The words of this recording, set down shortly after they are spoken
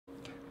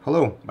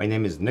Hello, my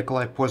name is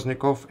Nikolai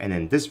Poznikov, and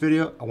in this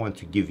video I want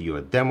to give you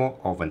a demo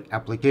of an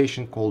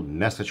application called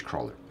Message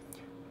Crawler.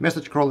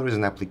 Message Crawler is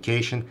an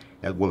application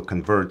that will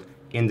convert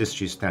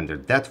industry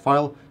standard DAT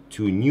file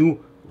to new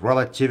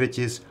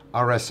Relativity's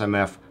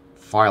RMSF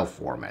file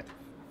format.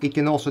 It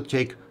can also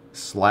take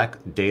Slack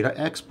data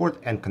export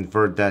and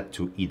convert that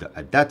to either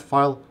a DAT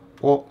file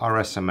or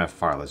RMSF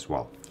file as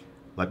well.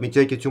 Let me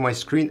take you to my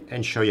screen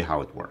and show you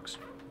how it works.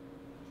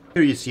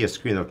 Here you see a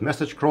screen of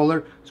Message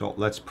Crawler, so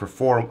let's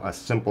perform a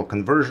simple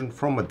conversion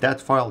from a DAT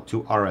file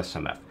to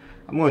RMSF.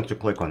 I'm going to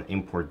click on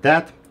Import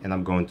DAT, and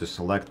I'm going to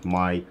select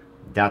my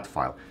DAT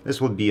file. This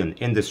would be an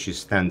industry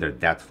standard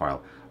DAT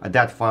file, a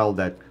DAT file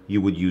that you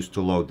would use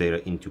to load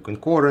data into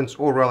Concordance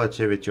or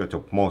Relativity or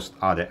to most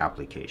other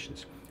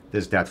applications.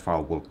 This DAT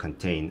file will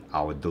contain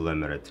our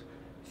delimited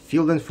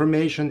field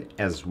information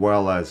as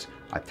well as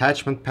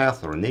attachment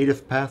path or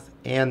native path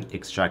and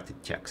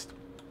extracted text.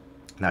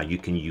 Now you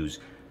can use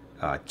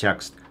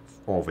text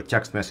of a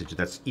text message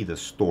that's either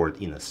stored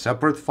in a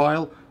separate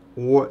file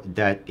or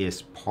that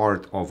is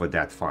part of a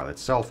DAT file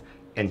itself.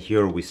 And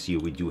here we see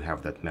we do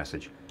have that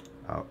message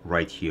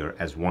right here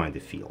as one of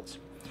the fields.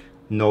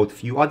 Note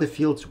few other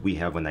fields. We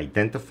have an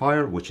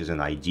identifier, which is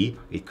an ID.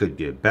 It could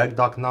be a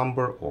backdock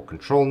number or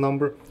control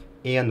number.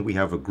 And we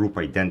have a group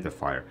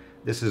identifier.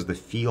 This is the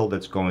field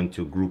that's going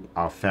to group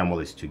our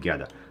families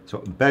together. So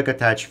back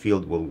attach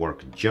field will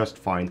work just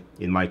fine.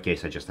 In my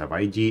case, I just have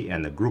ID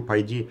and a group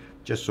ID,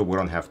 just so we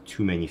don't have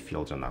too many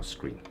fields on our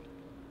screen.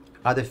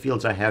 Other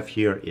fields I have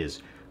here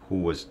is who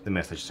was the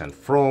message sent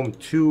from,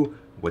 to,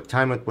 what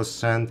time it was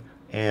sent,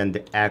 and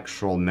the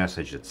actual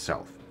message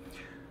itself.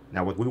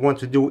 Now what we want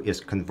to do is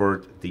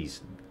convert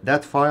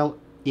that file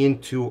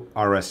into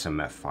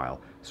RMSF file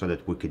so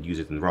that we could use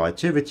it in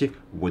Relativity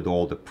with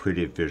all the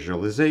pretty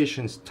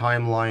visualizations,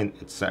 timeline,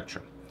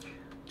 etc.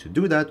 To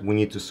do that, we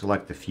need to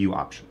select a few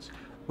options.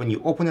 When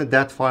you open a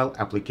DAT file,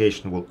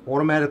 application will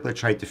automatically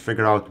try to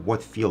figure out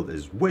what field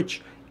is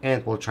which,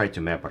 and it will try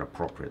to map it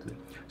appropriately.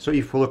 So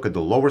if we look at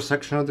the lower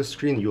section of the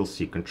screen, you'll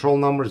see control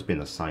numbers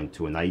being assigned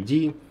to an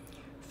ID,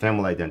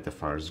 family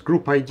identifier's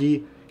group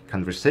ID,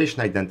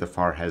 conversation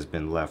identifier has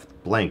been left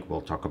blank.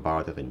 We'll talk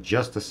about it in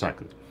just a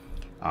second.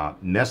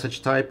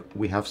 Message type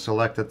we have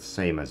selected,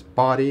 same as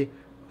body,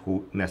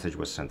 who message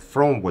was sent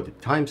from, what the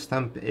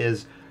timestamp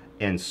is,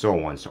 and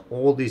so on. So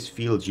all these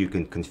fields you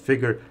can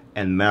configure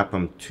and map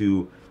them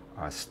to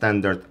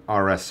standard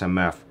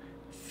RMSF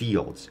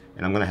fields.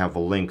 And I'm going to have a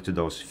link to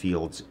those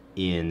fields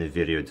in the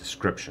video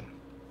description.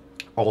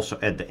 Also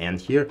at the end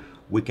here,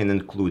 we can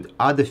include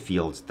other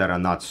fields that are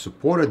not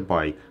supported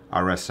by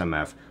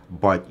RMSF,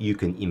 but you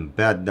can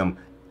embed them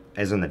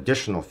as an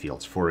additional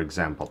fields. For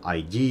example,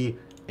 ID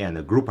and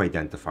a group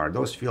identifier.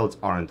 Those fields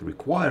aren't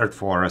required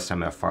for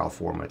RMSF file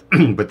format,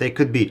 but they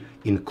could be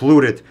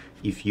included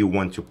if you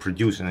want to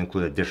produce and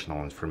include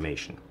additional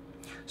information.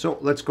 So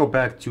let's go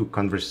back to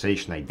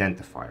conversation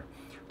identifier.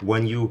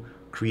 When you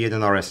create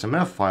an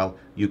RMSF file,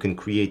 you can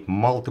create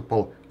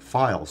multiple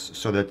files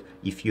so that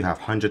if you have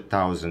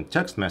 100,000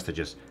 text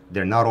messages,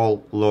 they're not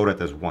all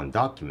loaded as one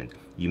document.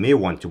 You may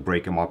want to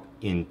break them up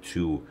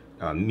into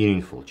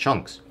meaningful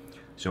chunks.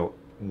 So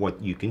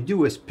what you can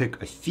do is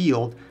pick a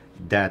field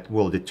that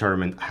will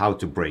determine how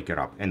to break it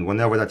up. And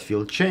whenever that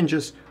field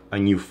changes, a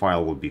new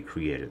file will be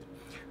created.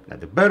 Now,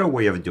 the better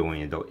way of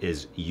doing it, though,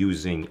 is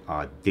using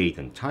a date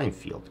and time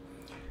field.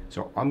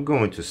 So I'm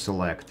going to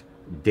select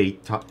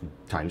date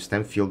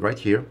timestamp field right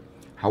here.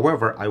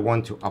 However, I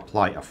want to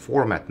apply a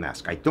format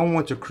mask. I don't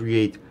want to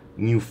create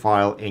new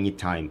file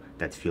anytime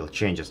that field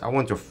changes. I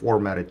want to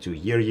format it to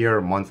year,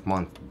 month,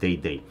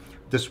 day.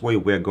 This way,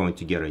 we're going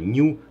to get a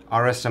new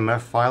RMSF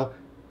file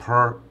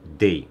per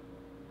day.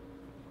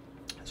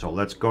 So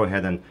let's go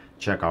ahead and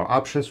check our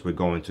options. We're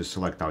going to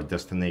select our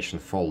destination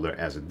folder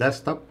as a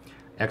desktop.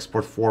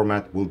 Export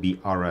format will be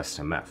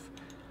RMSF.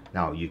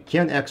 Now you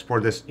can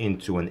export this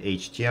into an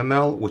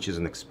HTML, which is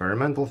an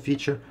experimental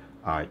feature,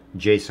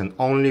 JSON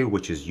only,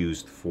 which is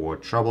used for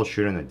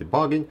troubleshooting and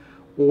debugging,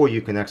 or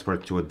you can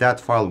export to a DAT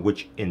file,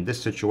 which in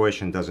this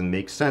situation doesn't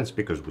make sense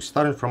because we're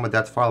starting from a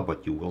DAT file,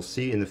 but you will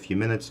see in a few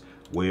minutes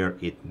where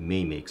it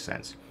may make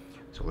sense.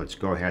 So let's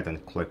go ahead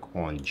and click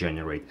on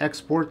Generate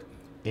Export.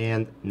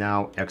 And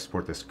now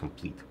export is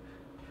complete.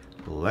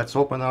 Let's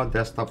open our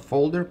desktop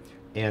folder,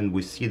 and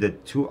we see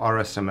that 2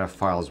 RMSF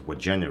files were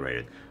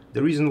generated.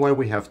 The reason why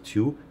we have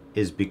 2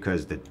 is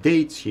because the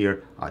dates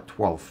here are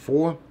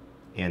 12/4,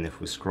 and if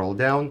we scroll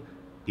down,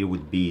 it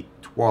would be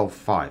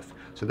 12/5.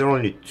 So there are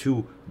only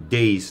 2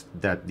 days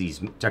that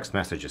these text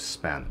messages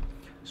span.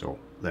 So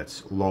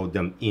let's load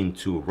them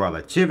into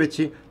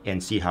Relativity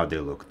and see how they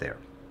look there.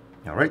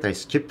 All right, I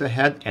skipped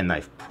ahead and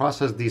I've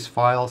processed these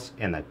files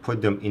and I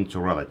put them into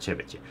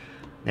Relativity.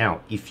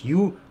 Now, if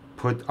you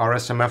put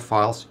RMSF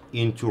files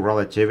into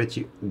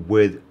Relativity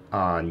with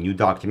a new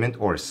document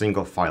or a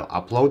single file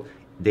upload,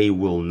 they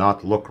will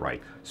not look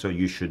right. So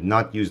you should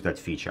not use that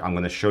feature. I'm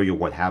going to show you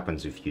what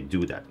happens if you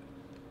do that.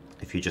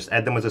 If you just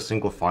add them as a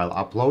single file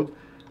upload,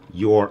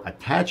 your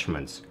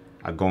attachments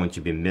are going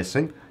to be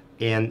missing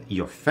and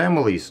your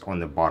families on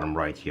the bottom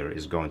right here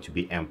is going to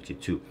be empty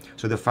too.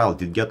 So the file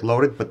did get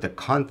loaded, but the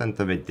content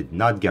of it did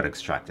not get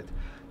extracted.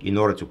 In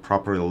order to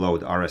properly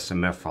load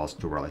RSMF files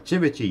to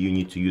Relativity, you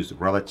need to use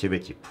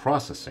relativity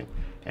processing.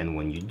 And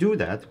when you do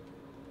that,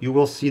 you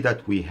will see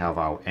that we have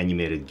our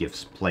animated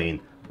GIFs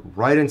playing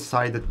right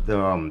inside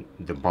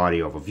the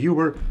body of a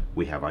viewer.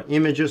 We have our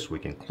images. We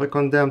can click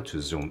on them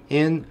to zoom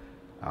in.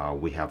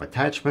 We have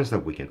attachments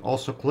that we can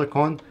also click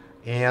on.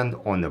 And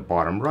on the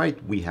bottom right,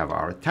 we have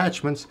our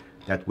attachments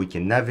that we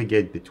can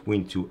navigate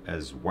between two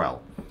as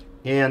well.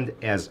 And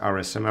as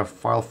RSMF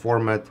file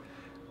format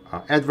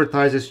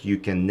advertises, you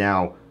can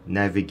now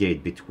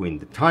navigate between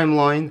the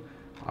timeline.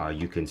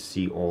 You can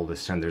see all the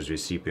senders,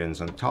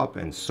 recipients on top,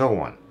 and so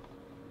on.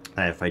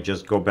 If I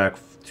just go back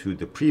to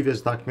the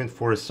previous document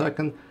for a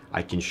second,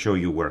 I can show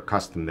you where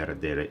custom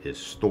metadata is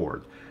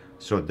stored.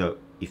 So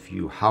if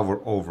you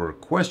hover over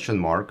question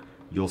mark,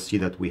 you'll see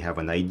that we have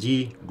an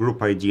ID,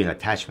 group ID, and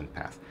attachment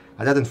path.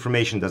 And that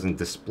information doesn't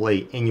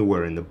display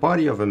anywhere in the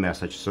body of a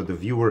message, so the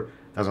viewer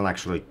doesn't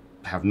actually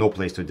have no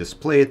place to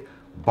display it,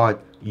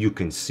 but you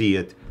can see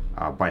it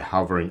by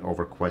hovering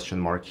over question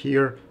mark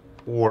here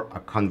or a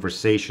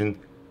conversation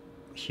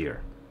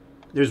here.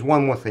 There's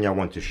one more thing I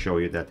want to show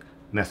you that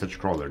message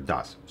crawler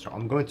does. So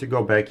I'm going to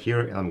go back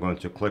here and I'm going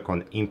to click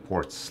on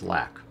import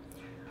Slack.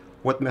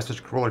 What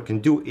message crawler can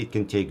do, it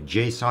can take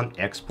JSON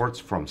exports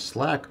from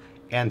Slack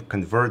and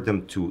convert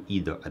them to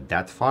either a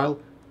DAT file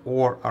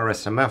or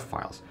RSMF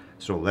files.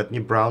 So let me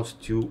browse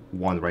to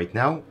one right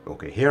now.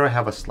 Okay, here I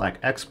have a Slack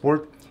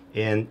export,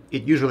 and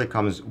it usually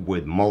comes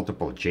with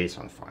multiple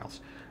JSON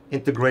files.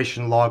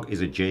 Integration log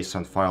is a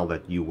JSON file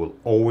that you will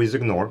always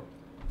ignore.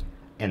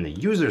 And the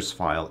users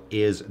file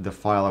is the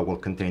file that will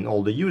contain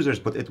all the users,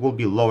 but it will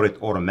be loaded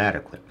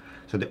automatically.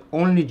 So the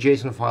only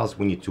JSON files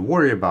we need to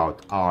worry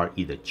about are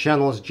either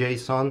channels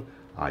JSON,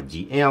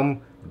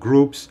 DM,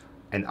 groups,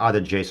 and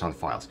other JSON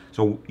files.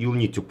 So you'll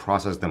need to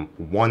process them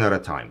one at a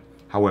time.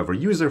 However,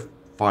 user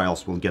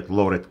files will get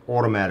loaded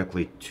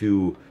automatically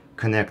to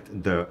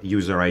connect the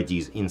user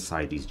IDs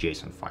inside these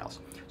JSON files.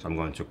 So I'm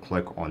going to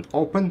click on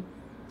open,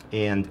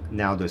 and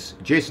now this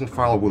JSON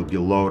file will be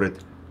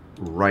loaded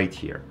right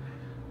here.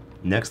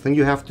 Next thing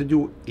you have to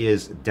do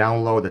is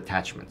download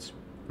attachments,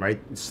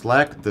 right?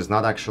 Slack does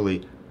not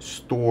actually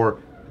store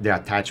the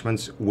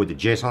attachments with the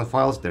JSON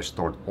files. They're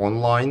stored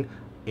online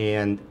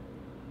and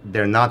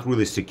they're not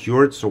really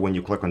secured. So when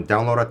you click on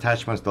download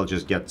attachments, they'll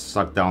just get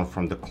sucked down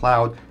from the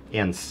cloud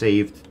and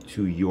saved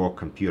to your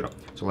computer.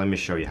 So let me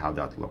show you how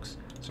that looks.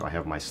 So I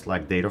have my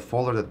Slack data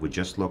folder that we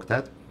just looked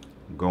at.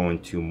 I'm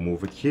going to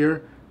move it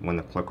here. I'm going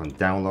to click on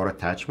download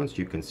attachments.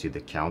 You can see the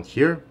count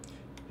here.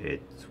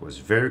 It was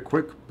very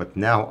quick, but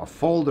now a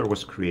folder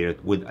was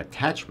created with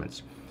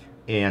attachments,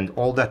 and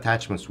all the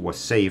attachments was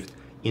saved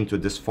into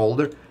this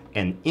folder,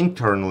 and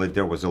internally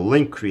there was a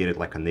link created,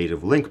 like a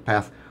native link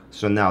path.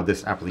 So now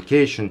this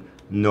application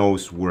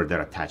knows where that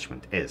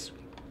attachment is.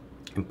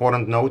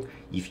 Important note,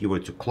 if you were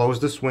to close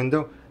this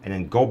window and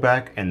then go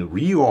back and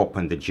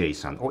reopen the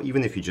JSON, or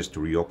even if you just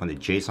reopen the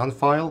JSON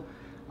file,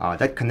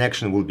 that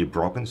connection will be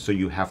broken, so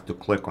you have to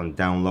click on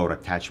download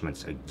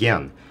attachments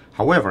again.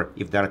 However,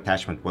 if that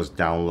attachment was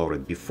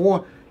downloaded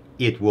before,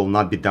 it will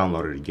not be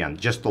downloaded again.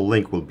 Just a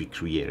link will be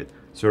created.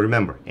 So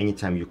remember,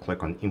 anytime you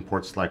click on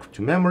import Slack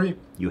to memory,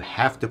 you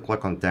have to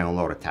click on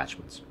download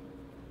attachments.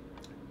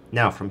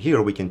 Now from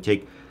here, we can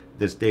take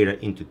this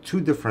data into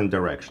two different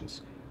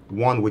directions.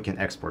 One, we can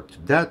export to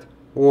DAT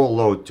or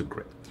load to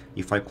grid.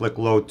 If I click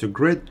load to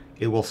grid,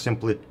 it will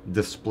simply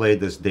display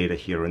this data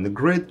here in the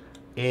grid,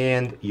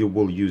 and you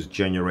will use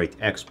generate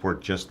export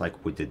just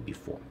like we did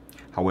before.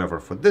 However,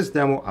 for this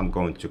demo, I'm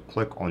going to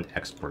click on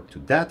export to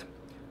DAT,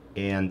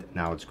 and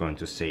now it's going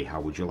to say, how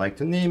would you like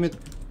to name it?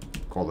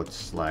 Call it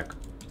Slack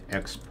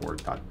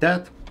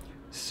export.dat,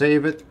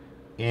 save it,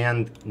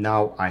 and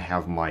now I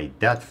have my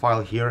DAT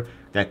file here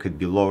that could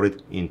be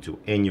loaded into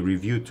any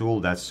review tool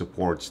that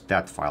supports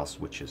DAT files,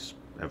 which is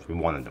every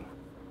one of them.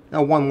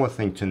 Now, one more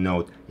thing to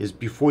note is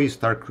before you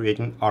start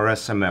creating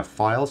RSMF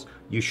files,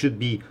 you should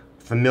be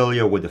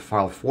familiar with the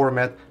file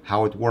format,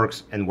 how it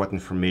works, and what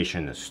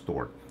information is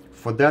stored.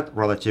 For that,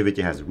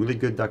 Relativity has really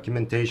good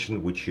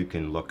documentation which you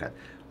can look at.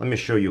 Let me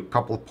show you a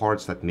couple of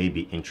parts that may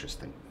be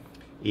interesting.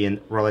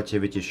 In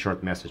Relativity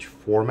Short Message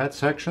Format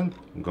section,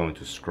 I'm going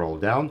to scroll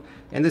down,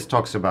 and this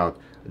talks about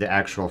the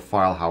actual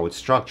file, how it's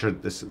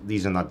structured.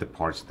 These are not the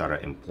parts that are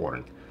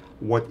important.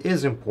 What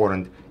is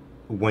important,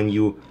 when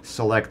you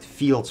select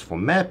fields for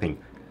mapping,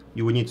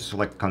 you would need to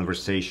select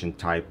conversation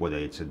type, whether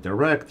it's a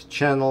direct,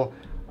 channel,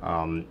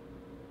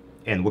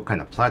 and what kind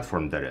of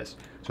platform that is.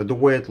 So the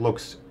way it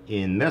looks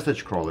in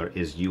Message Crawler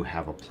is you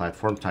have a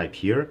platform type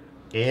here,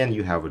 and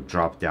you have a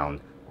drop down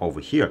over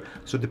here.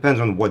 So it depends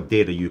on what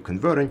data you're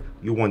converting,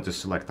 you want to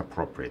select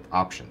appropriate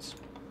options.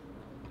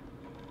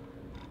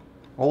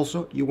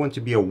 Also, you want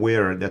to be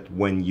aware that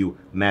when you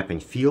mapping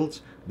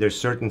fields, there's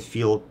certain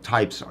field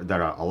types that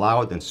are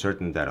allowed and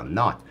certain that are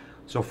not.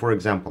 So for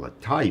example, a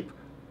type,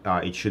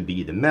 it should be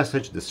either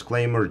message,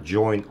 disclaimer,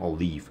 join, or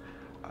leave.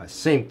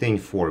 Same thing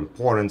for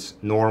importance,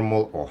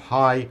 normal or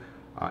high.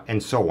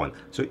 and so on.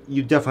 So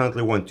you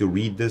definitely want to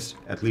read this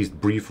at least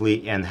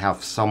briefly and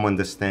have some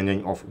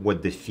understanding of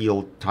what the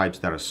field types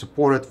that are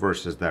supported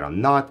versus that are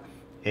not.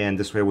 And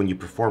this way, when you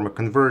perform a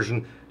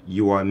conversion,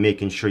 you are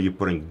making sure you're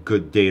putting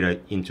good data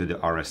into the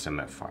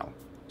RMSF file.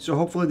 So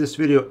hopefully this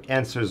video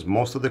answers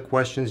most of the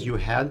questions you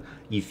had.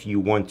 If you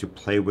want to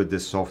play with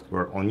this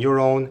software on your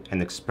own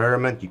and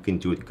experiment, you can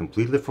do it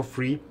completely for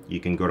free.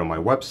 You can go to my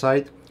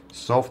website,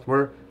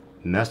 software,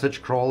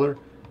 message crawler,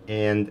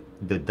 and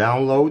the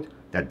download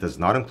that does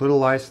not include a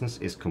license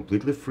is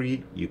completely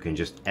free. You can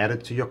just add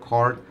it to your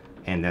cart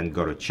and then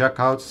go to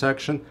checkout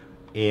section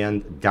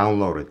and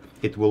download it.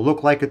 It will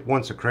look like it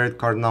wants a credit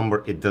card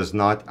number. It does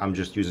not. I'm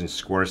just using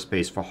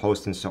Squarespace for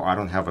hosting, so I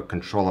don't have a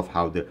control of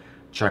how the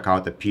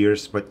checkout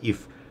appears. But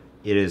if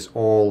it is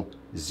all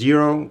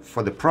zero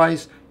for the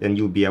price, then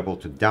you'll be able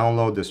to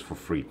download this for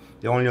free.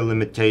 The only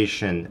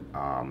limitation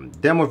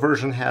demo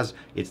version has,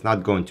 it's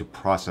not going to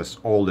process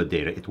all the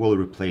data. It will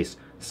replace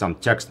some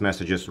text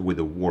messages with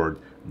the word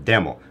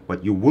demo,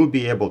 but you will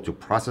be able to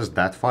process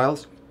DAT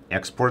files,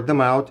 export them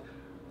out,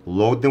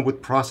 load them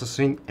with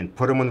processing, and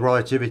put them in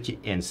Relativity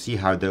and see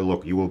how they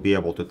look. You will be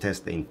able to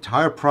test the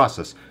entire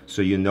process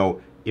so you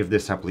know if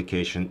this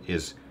application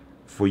is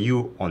for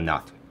you or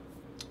not.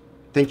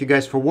 Thank you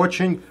guys for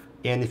watching,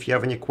 and if you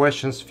have any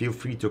questions, feel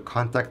free to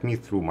contact me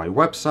through my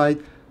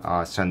website,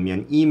 send me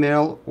an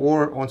email,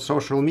 or on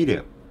social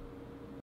media.